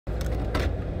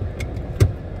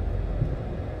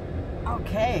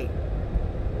Okay.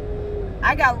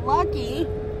 I got lucky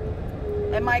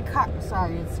and my car.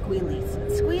 Sorry, it's squealies.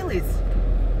 It's squealies.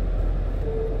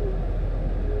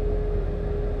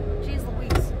 Jeez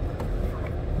Louise.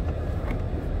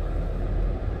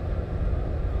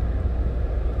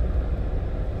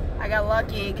 I got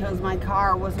lucky because my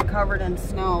car wasn't covered in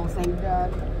snow, thank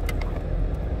God.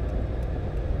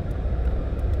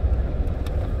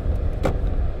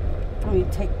 Let me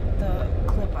take the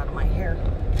clip out of my hair.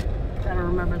 Gotta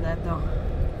remember that though.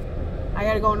 I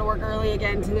gotta go into work early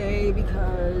again today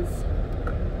because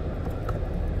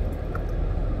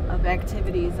of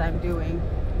activities I'm doing.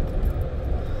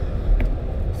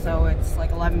 So it's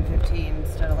like 11:15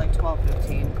 instead of like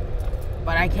 12:15.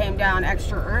 But I came down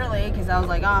extra early because I was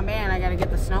like, oh man, I gotta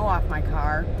get the snow off my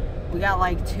car. We got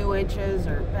like 2 inches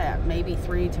or maybe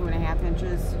 2.5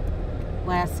 inches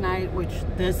last night, which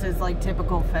this is like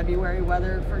typical February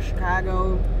weather for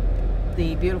Chicago.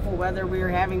 The beautiful weather we were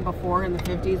having before in the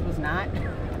 50s was not.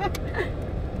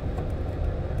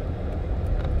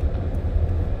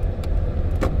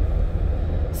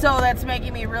 So that's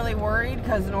making me really worried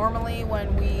because normally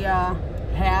when we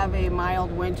have a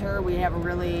mild winter, we have a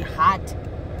really hot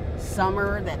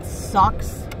summer that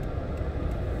sucks.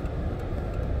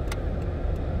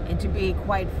 And to be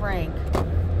quite frank,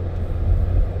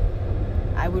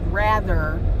 I would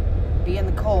rather be in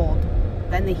the cold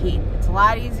than the heat. It's a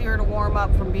lot easier to warm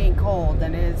up from being cold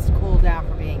than it is to cool down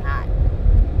from being hot.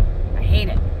 I hate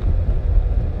it.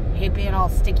 I hate being all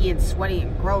sticky and sweaty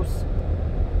and gross.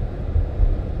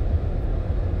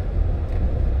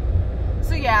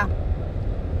 So yeah.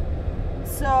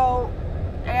 So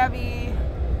Abby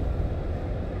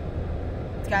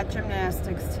got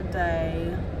gymnastics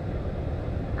today.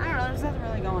 I don't know, there's nothing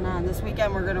really going on. This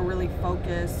weekend we're gonna really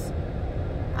focus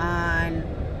on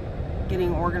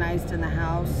getting organized in the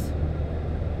house.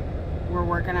 We're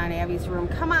working on Abby's room.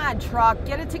 Come on, truck,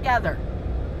 get it together.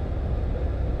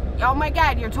 Oh my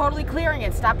God, you're totally clearing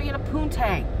it. Stop being a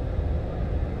poontang.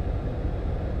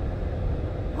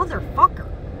 Motherfucker.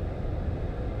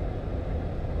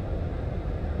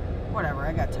 Whatever,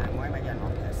 I got time. Why am I getting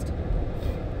all pissed?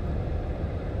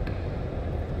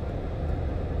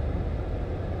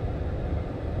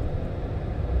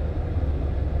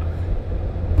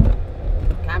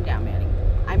 Calm down, Maddie.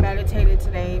 I meditated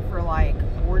today for like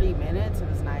 40 minutes. It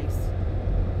was nice.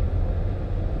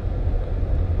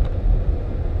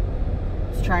 I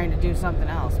was trying to do something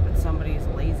else, but somebody's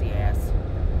lazy ass.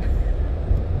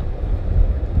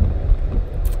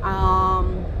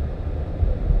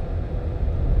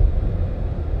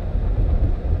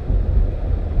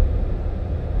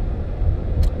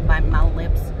 By my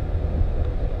lips.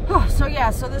 So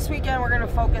yeah, so this weekend we're going to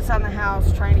focus on the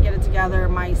house, trying to get it together.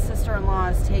 My sister-in-law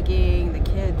is taking the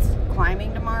kids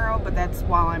climbing tomorrow, but that's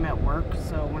while I'm at work.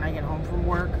 So when I get home from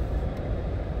work,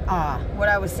 what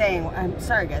I was saying, I'm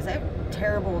sorry guys, I have a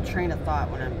terrible train of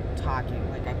thought when I'm talking.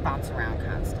 Like I bounce around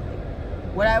constantly.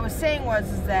 What I was saying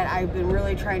was that I've been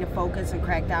really trying to focus and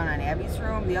crack down on Abby's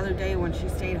room. The other day when she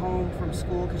stayed home from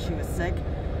school because she was sick,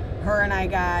 her and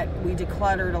we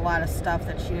decluttered a lot of stuff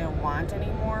that she didn't want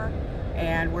anymore.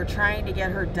 And we're trying to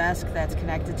get her desk that's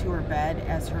connected to her bed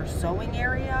as her sewing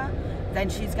area. Then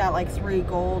she's got like 3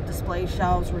 gold display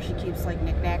shelves where she keeps like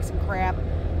knickknacks and crap.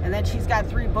 And then she's got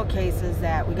 3 bookcases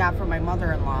that we got from my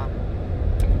mother-in-law.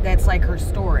 That's like her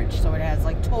storage. So it has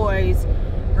like toys,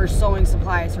 her sewing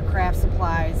supplies, her craft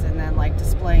supplies, and then like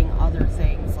displaying other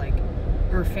things like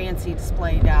her fancy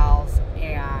display dolls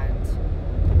and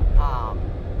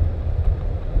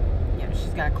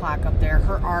she's got a clock up there.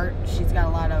 Her art, she's got a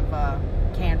lot of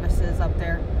canvases up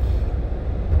there.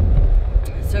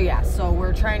 So yeah, so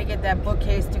we're trying to get that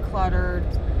bookcase decluttered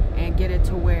and get it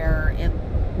to where it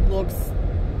looks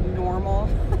normal.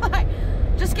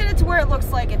 Just get it to where it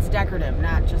looks like it's decorative,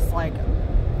 not just like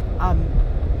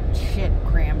shit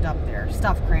crammed up there,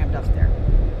 stuff crammed up there.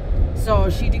 So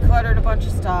she decluttered a bunch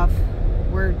of stuff.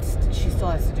 She still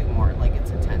has to do more, like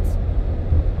it's intense.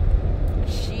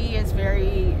 She is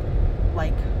very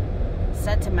like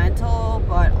sentimental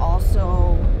but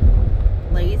also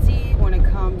lazy when it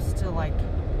comes to like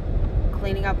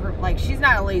cleaning up her, like she's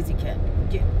not a lazy kid,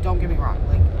 don't get me wrong,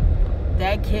 like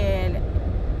that kid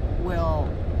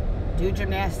will do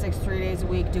gymnastics 3 days a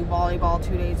week, do volleyball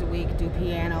 2 days a week, do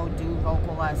piano, do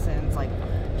vocal lessons, like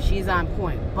she's on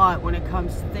point. But when it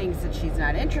comes to things that she's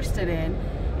not interested in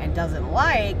and doesn't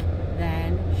like,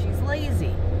 then she's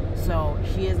lazy. So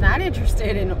she is not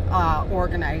interested in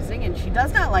organizing, and she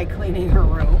does not like cleaning her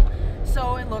room.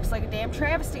 So it looks like a damn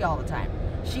travesty all the time.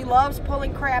 She loves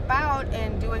pulling crap out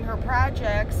and doing her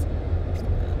projects.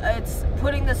 It's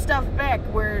putting the stuff back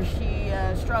where she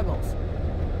struggles.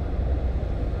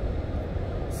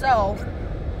 So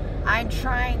I'm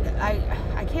trying,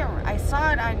 I can't, I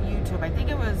saw it on YouTube. I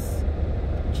think it was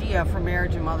Gia from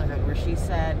Marriage and Motherhood, where she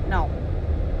said, no,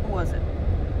 who was it?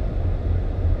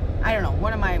 I don't know,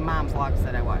 one of my mom vlogs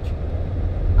that I watch.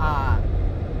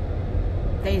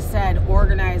 They said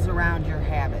organize around your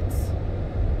habits.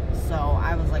 So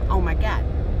I was like, oh my God,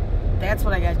 that's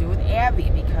what I got to do with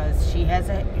Abby, because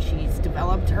she's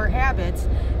developed her habits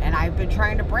and I've been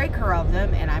trying to break her of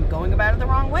them, and I'm going about it the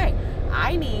wrong way.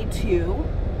 I need to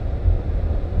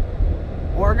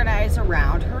organize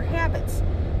around her habits.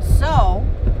 So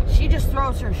she just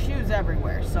throws her shoes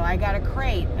everywhere. So I got a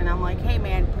crate and I'm like, hey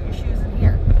man, put your shoes in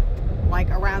here, like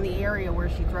around the area where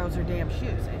she throws her damn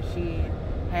shoes. And she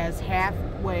has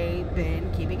halfway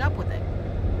been keeping up with it.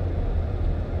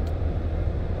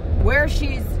 Where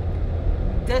she's,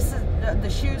 this is, the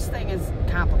shoes thing is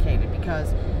complicated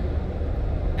because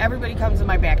everybody comes in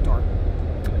my back door.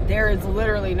 There is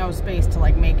literally no space to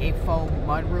like make a faux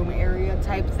mudroom area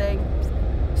type thing.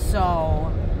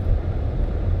 So,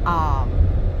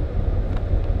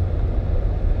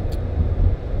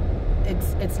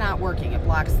 it's not working. It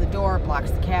blocks the door, it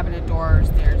blocks the cabinet doors.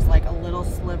 There's like a little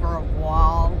sliver of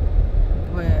wall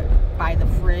by the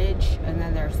fridge, and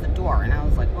then there's the door. And I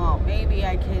was like, well, maybe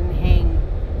I can hang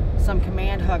some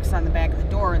command hooks on the back of the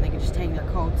door and they can just hang their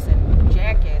coats and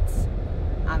jackets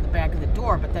on the back of the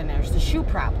door. But then there's the shoe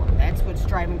problem. That's what's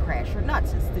driving Crasher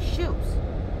nuts, is the shoes.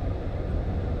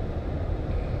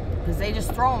 Because they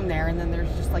just throw them there, and then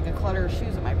there's just like a clutter of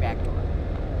shoes at my back door.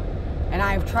 And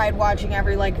I've tried watching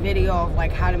every like video of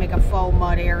like how to make a faux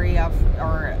mud area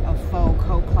or a faux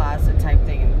coat closet type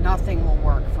thing, and nothing will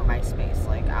work for my space.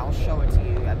 Like, I'll show it to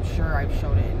you. I'm sure I've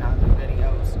showed it in other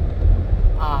videos.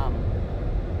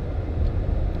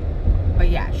 But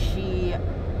yeah, she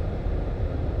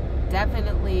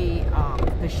definitely,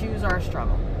 the shoes are a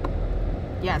struggle.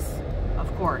 Yes,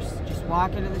 of course. Just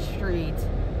walk into the street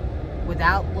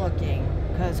without looking,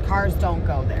 because cars don't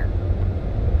go there.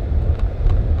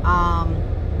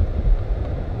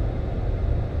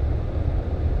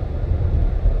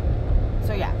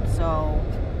 So yeah, so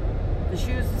the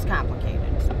shoes is complicated.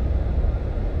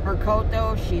 Her coat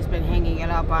though, she's been hanging it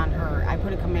up on her, I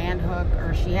put a command hook,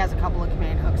 or she has a couple of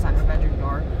command hooks on her bedroom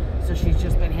door, so she's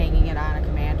just been hanging it on a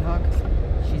command hook.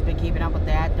 She's been keeping up with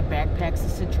that. The backpack's a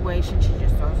situation, she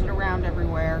just throws it around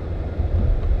everywhere.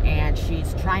 And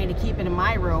she's trying to keep it in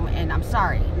my room, and I'm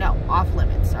sorry, no, off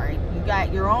limits, sorry. You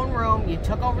got your own room, you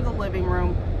took over the living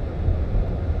room.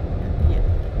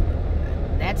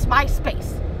 That's my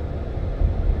space.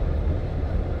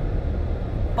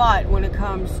 But when it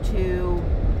comes to,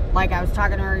 like I was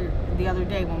talking to her the other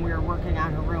day when we were working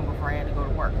on her room before I had to go to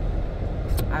work,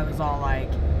 I was all like,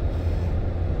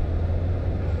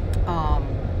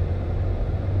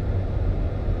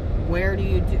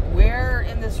 where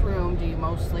in this room do you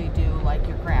mostly do like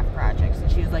your craft projects?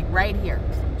 And she was like, right here.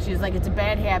 She was like, it's a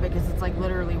bad habit because it's like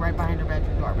literally right behind her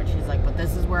bedroom door. But she's like, but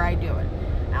this is where I do it.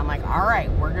 And I'm like, all right,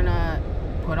 we're gonna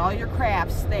put all your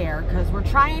crafts there, because we're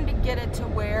trying to get it to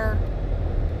where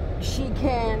she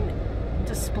can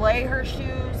display her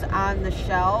shoes on the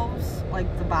shelves, like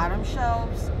the bottom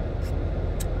shelves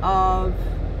of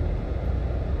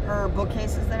her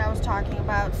bookcases that I was talking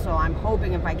about. So I'm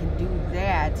hoping if I can do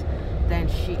that, then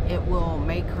it will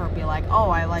make her be like,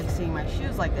 oh, I like seeing my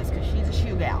shoes like this, because she's a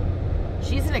shoe gal.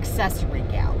 She's an accessory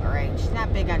gal, all right? She's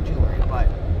not big on jewelry, but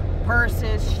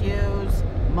purses, shoes,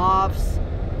 muffs,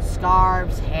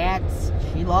 scarves, hats,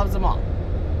 she loves them all.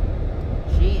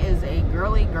 She is a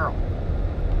girly girl.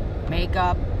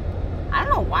 Makeup. I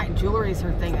don't know why jewelry is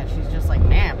her thing that she's just like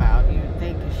mad about. You would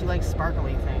think, because she likes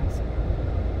sparkly things.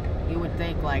 You would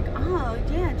think like, oh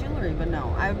yeah, jewelry, but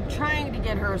no. I'm trying to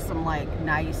get her some like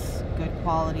nice, good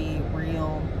quality,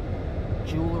 real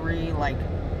jewelry, like,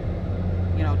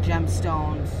 you know,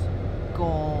 gemstones,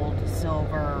 gold,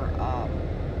 silver,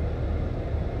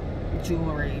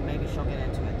 jewelry. Maybe she'll get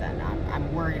into it then.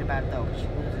 I'm worried about it though, because she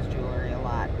loses jewelry a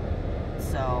lot.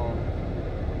 So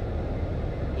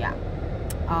yeah.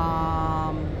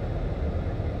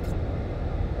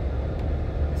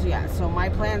 So yeah, so my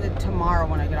plan tomorrow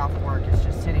when I get off work is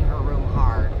just hitting her room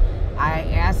hard. I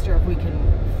asked her if we can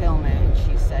film it, and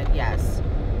she said yes.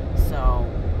 So,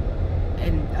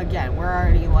 and again, we're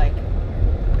already like,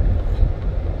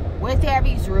 with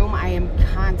Abby's room, I am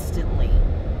constantly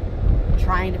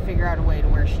trying to figure out a way to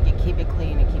where she can keep it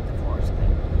clean and keep the floors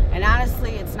clean. And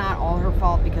honestly, it's not all her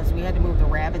fault, because we had to move the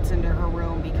rabbits into her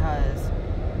room because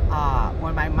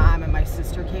when my mom and my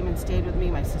sister came and stayed with me,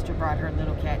 my sister brought her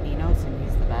little cat Ninos, and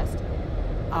he's the best.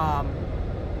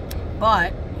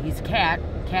 But he's a cat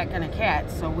gonna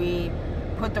cat, so we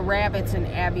put the rabbits in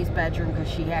Abby's bedroom because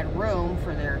she had room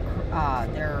for their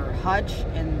hutch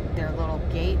and their little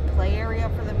gate play area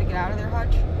for them to get out of their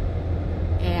hutch.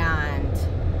 And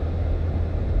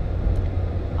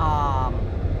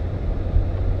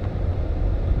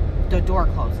the door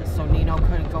closes, so Nino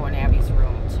couldn't go in Abby's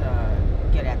room to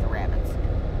get at the rabbits.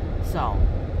 So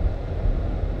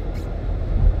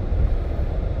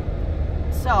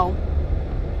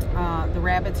the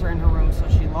rabbits are in her room, so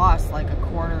she lost like a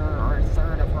quarter or a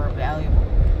third of her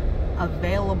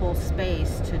available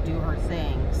space to do her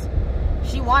things.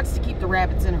 She wants to keep the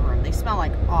rabbits in her room. They smell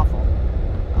like awful.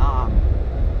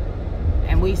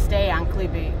 And we stay on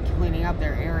cleaning up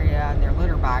their area and their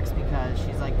litter box because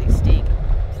she's like, they stink,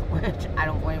 which I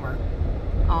don't blame her.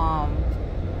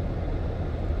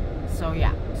 So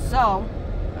yeah. So,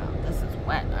 this is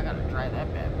wet. I gotta dry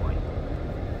that bad boy.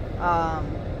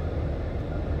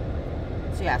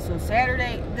 So yeah, so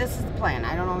Saturday, this is the plan.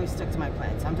 I don't always stick to my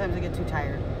plan. Sometimes I get too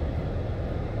tired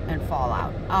and fall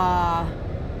out.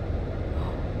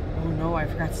 Oh no, I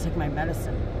forgot to take my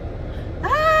medicine.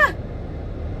 Ah!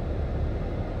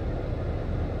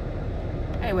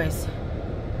 Anyways,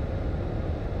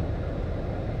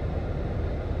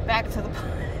 back to the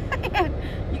plan.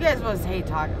 You guys must hate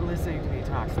listening to me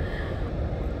talk.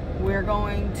 We're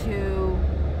going to,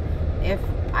 if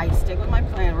I stick with my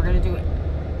plan, we're going to do it.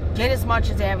 Get as much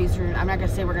as Abby's room. I'm not going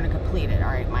to say we're going to complete it, all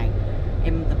right?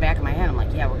 In the back of my head, I'm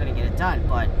like, yeah, we're going to get it done,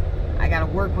 but I got to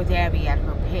work with Abby at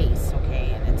her pace,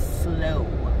 okay? And it's slow.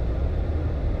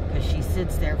 Because she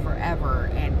sits there forever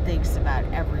and thinks about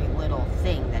every little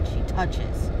thing that she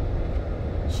touches.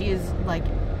 She is like,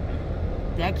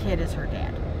 that kid is her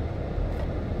dad.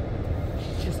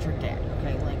 She's just her dad,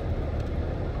 okay? Like,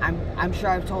 I'm sure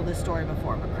I've told this story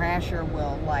before, but Crasher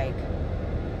will, like,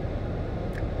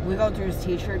 we go through his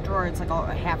t-shirt drawer. It's like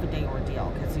a half a day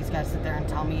ordeal because he's got to sit there and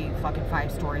tell me fucking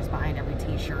 5 stories behind every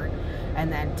t-shirt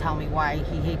and then tell me why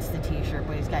he hates the t-shirt,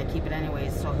 but he's got to keep it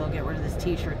anyways, so he'll get rid of this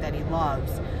t-shirt that he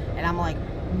loves. And I'm like,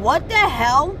 what the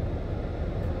hell?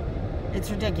 It's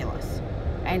ridiculous.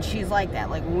 And she's like that.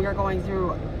 Like, when we were going through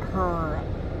her,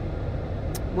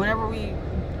 whenever we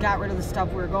got rid of the stuff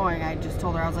we were going, I just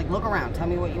told her, I was like, look around, tell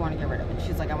me what you want to get rid of. And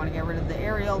she's like, I want to get rid of the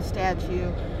Ariel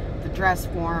statue, the dress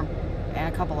form,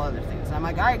 and a couple other things. And I'm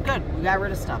like, all right, good, we got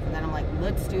rid of stuff. And then I'm like,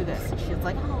 let's do this. And she's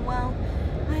like, oh, well,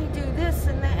 I do this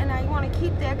and that, and I want to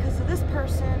keep that because of this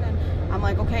person. And I'm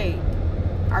like, okay,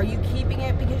 are you keeping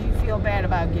it because you feel bad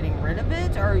about getting rid of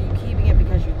it, or are you keeping it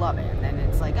because you love it? And then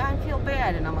it's like, I feel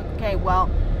bad. And I'm like, okay, well,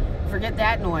 forget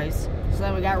that noise. So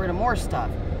then we got rid of more stuff.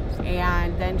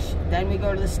 And then we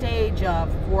go to the stage of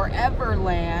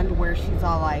Foreverland, where she's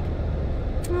all like,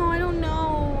 oh, I don't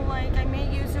know, like, I may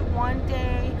use it one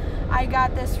day. I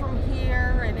got this from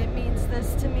here, and it means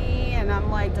this to me. And I'm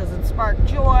like, does it spark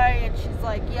joy? And she's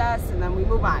like, yes. And then we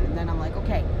move on. And then I'm like,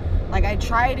 okay. Like, I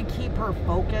try to keep her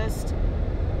focused,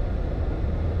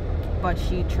 but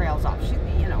she trails off. She,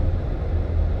 you know,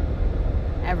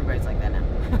 everybody's like that now.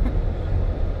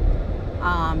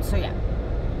 So yeah.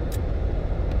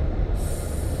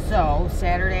 So,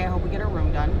 Saturday, I hope we get her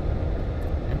room done.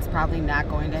 It's probably not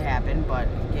going to happen, but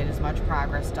get as much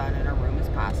progress done in her room as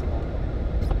possible.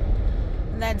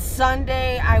 And then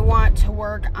Sunday, I want to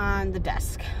work on the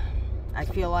desk. I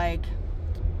feel like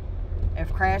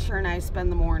if Crasher and I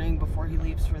spend the morning before he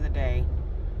leaves for the day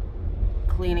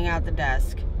cleaning out the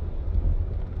desk,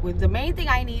 the main thing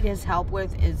I need his help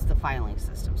with is the filing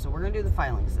system. So we're going to do the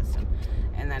filing system.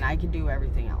 And then I can do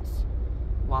everything else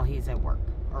while he's at work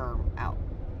or out.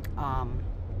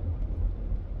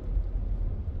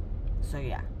 So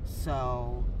yeah,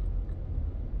 so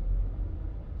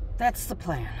that's the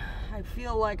plan. I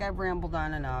feel like I've rambled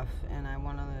on enough and I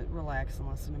want to relax and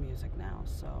listen to music now.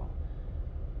 So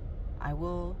I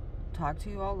will talk to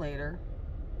you all later,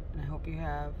 and I hope you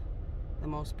have the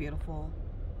most beautiful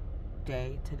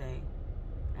day today.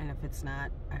 And if it's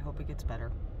not, I hope it gets better.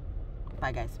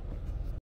 Bye, guys.